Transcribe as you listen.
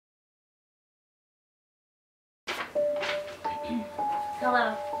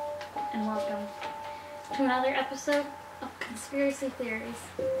Hello, and welcome to another episode of Conspiracy Theories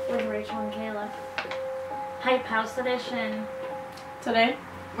with Rachel and Kayla. Hype House Edition. Today,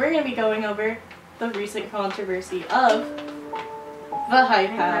 we're going to be going over the recent controversy of the Hype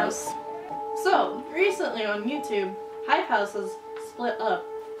House. So, recently on YouTube, Hype House has split up.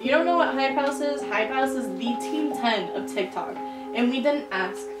 If you don't know what Hype House is the Team 10 of TikTok. And we didn't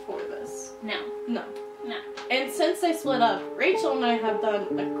ask for this. No. And since they split up, Rachel and I have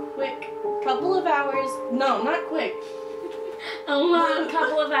done a quick couple of hours. No, not quick. A long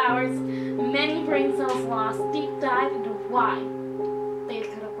couple of hours. Many brain cells lost. Deep dive into why they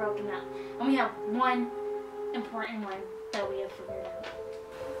could have broken up. And we have one important one that we have figured out.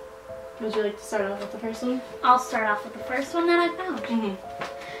 Would you like to start off with the first one? I'll start off with the first one that I found.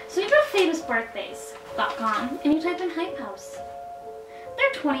 So you go to famousbirthdays.com and you type in Hype House. There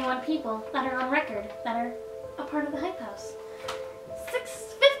are 21 people that are on record that are a part of the Hype House.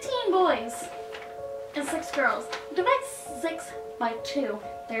 15 boys and 6 girls. Divide 6 by 2.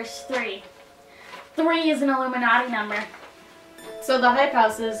 There's 3. 3 is an Illuminati number. So the Hype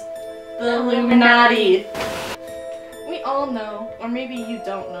House is the Illuminati. We all know, or maybe you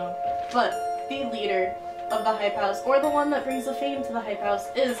don't know, but the leader of the Hype House, or the one that brings the fame to the Hype House,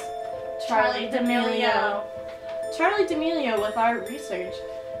 is Charli D'Amelio. Charli D'Amelio, with our research,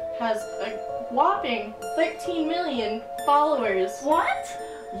 has a whopping 13 million followers. What?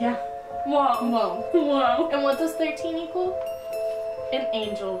 Yeah. Whoa. And what does 13 equal? An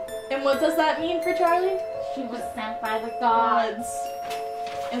angel. And what does that mean for Charli? She was sent by the gods.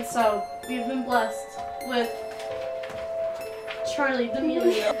 And so, we've been blessed with Charli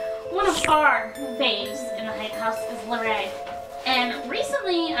D'Amelio. One of our faves in the Hype House is Larray. And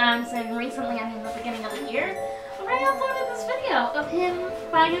recently, saying recently, I mean the beginning of the year, I uploaded this video of him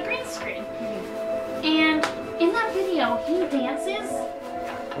buying a green screen. And in that video, he dances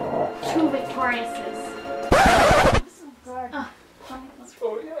to Victoriouses.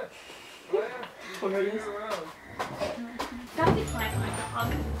 Oh yeah. Gotta be quiet for my dog.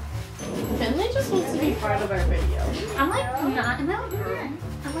 Finley just wants to be part of our video. I'm like not in that room.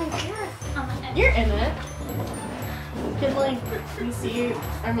 I'm like, yes, I'm like, you're in it. Can like we see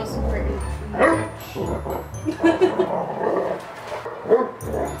our most important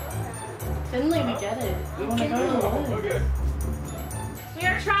Finley, we get it. We want to go to the woods. Okay. We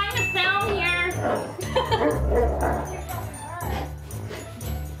are trying to film here.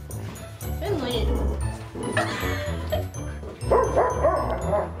 Finley.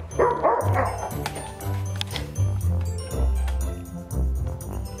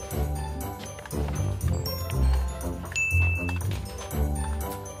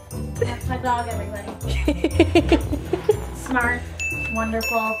 That's my dog, everybody. Smart,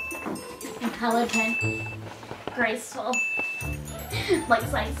 wonderful, intelligent, graceful,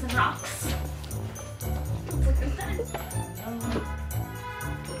 likes ice and rocks.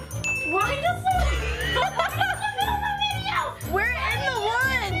 Why does it? We're in the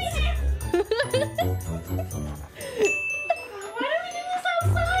woods! Why do we do this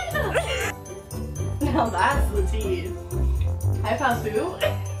outside? Now that's the tea. Hype House who?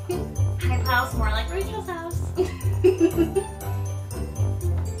 Hype House, more like Rachel's house.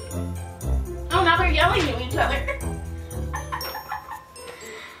 Oh, now they're yelling at each other.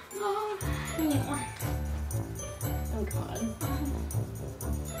 Oh, I need more. Oh god.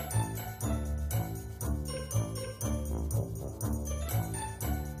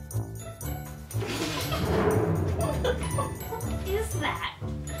 What is that?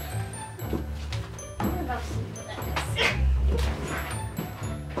 I'm gonna go sleep with that.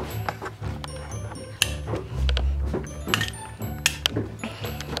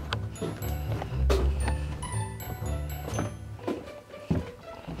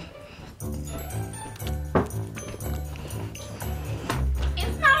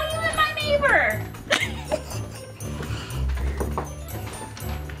 It's not even my neighbor.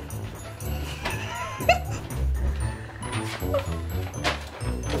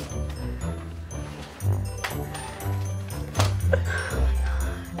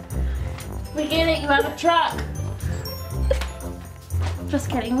 We get it, you have a truck. Just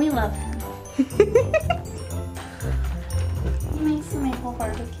kidding, we love him. He makes some maple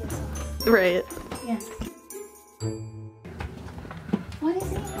barbecue sauce. Right. Yeah. What is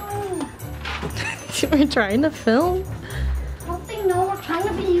he doing? We're trying to film. Don't they know we're trying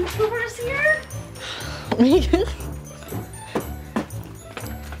to be YouTubers here?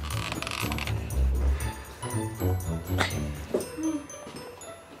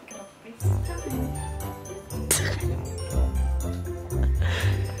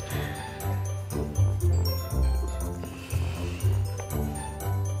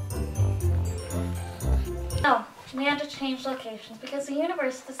 we had to change locations because the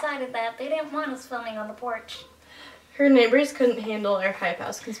universe decided that they didn't want us filming on the porch. Her neighbors couldn't handle our hype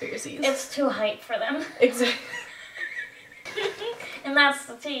house conspiracies. It's too hype for them. Exactly. And that's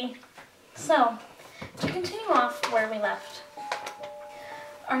the tea. So, to continue off where we left,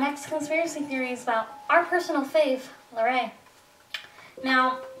 our next conspiracy theory is about our personal fave, Lorraine.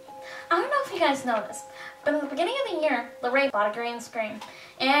 Now, I don't know if you guys know this, but at the beginning of the year, Lorraine bought a green screen,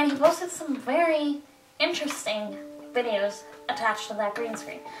 and he posted some very interesting videos attached to that green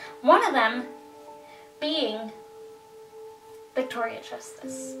screen. One of them being Victoria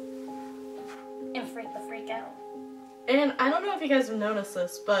Justice in Freak the Freak Out. And I don't know if you guys have noticed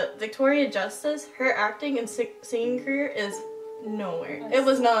this, but Victoria Justice, her acting and singing career is nowhere. It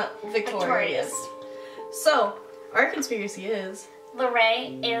was not victorious. So, our conspiracy is...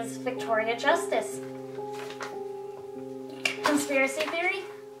 Lorraine is Victoria Justice. Conspiracy theory?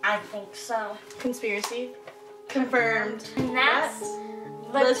 I think so. Conspiracy confirmed. And that's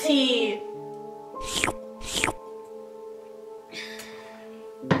the tea.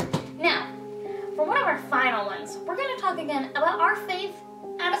 Now, for one of our final ones, we're going to talk again about our fave,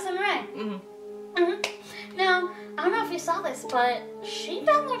 Addison Rae. Now, I don't know if you saw this, but she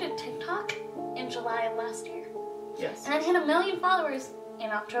downloaded TikTok in July of last year. Yes. And it hit 1 million followers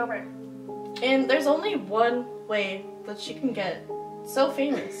in October. And there's only one way that she can get so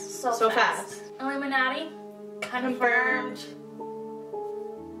famous so fast. Illuminati confirmed.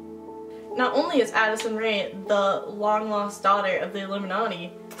 Not only is Addison Rae the long-lost daughter of the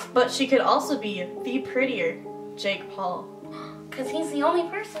Illuminati, but she could also be the prettier Jake Paul. Because he's the only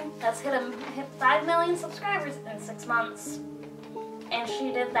person that's hit 5 million subscribers in 6 months. And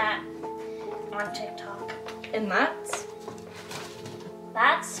she did that on TikTok. And that's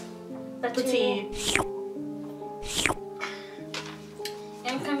the tea.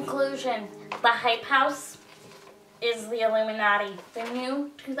 In conclusion, the Hype House is the Illuminati. The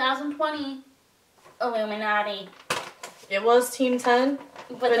new 2020 Illuminati. It was Team 10,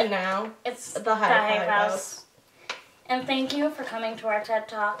 but now it's the Hype House. And thank you for coming to our TED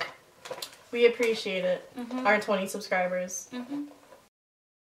Talk. We appreciate it. Our 20 subscribers.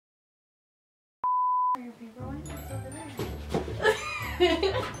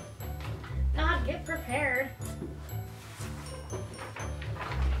 God, get prepared.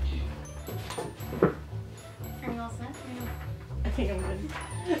 Are you all set? I think I'm good.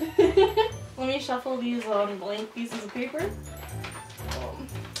 Let me shuffle these blank pieces of paper.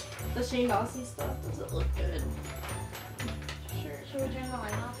 The Shane Dawson stuff, does it look good? Sure. Should we turn the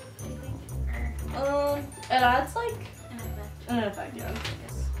light off, do you think? It adds like An effect. an effect, yeah.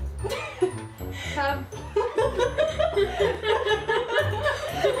 Yes. Have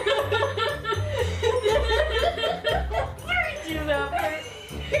do that part.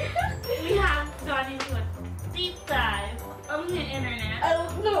 We have gone into a deep dive on the internet. I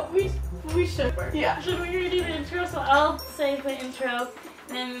don't know, we should work. Yeah. Should we redo the intro? So I'll say the intro,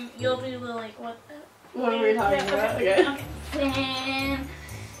 then you'll do the like what What were we talking about? Okay. And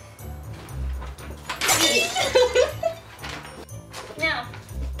now,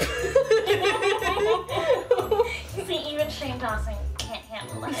 see, even Shane Dawson can't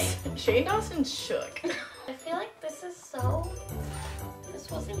handle it. Shane Dawson shook. I feel like this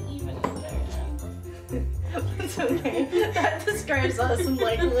wasn't even there. It's okay. That describes us in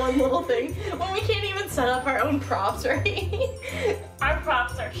like one little thing. When we can't even set up our own props, right? Our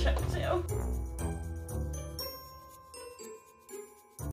props are shook too.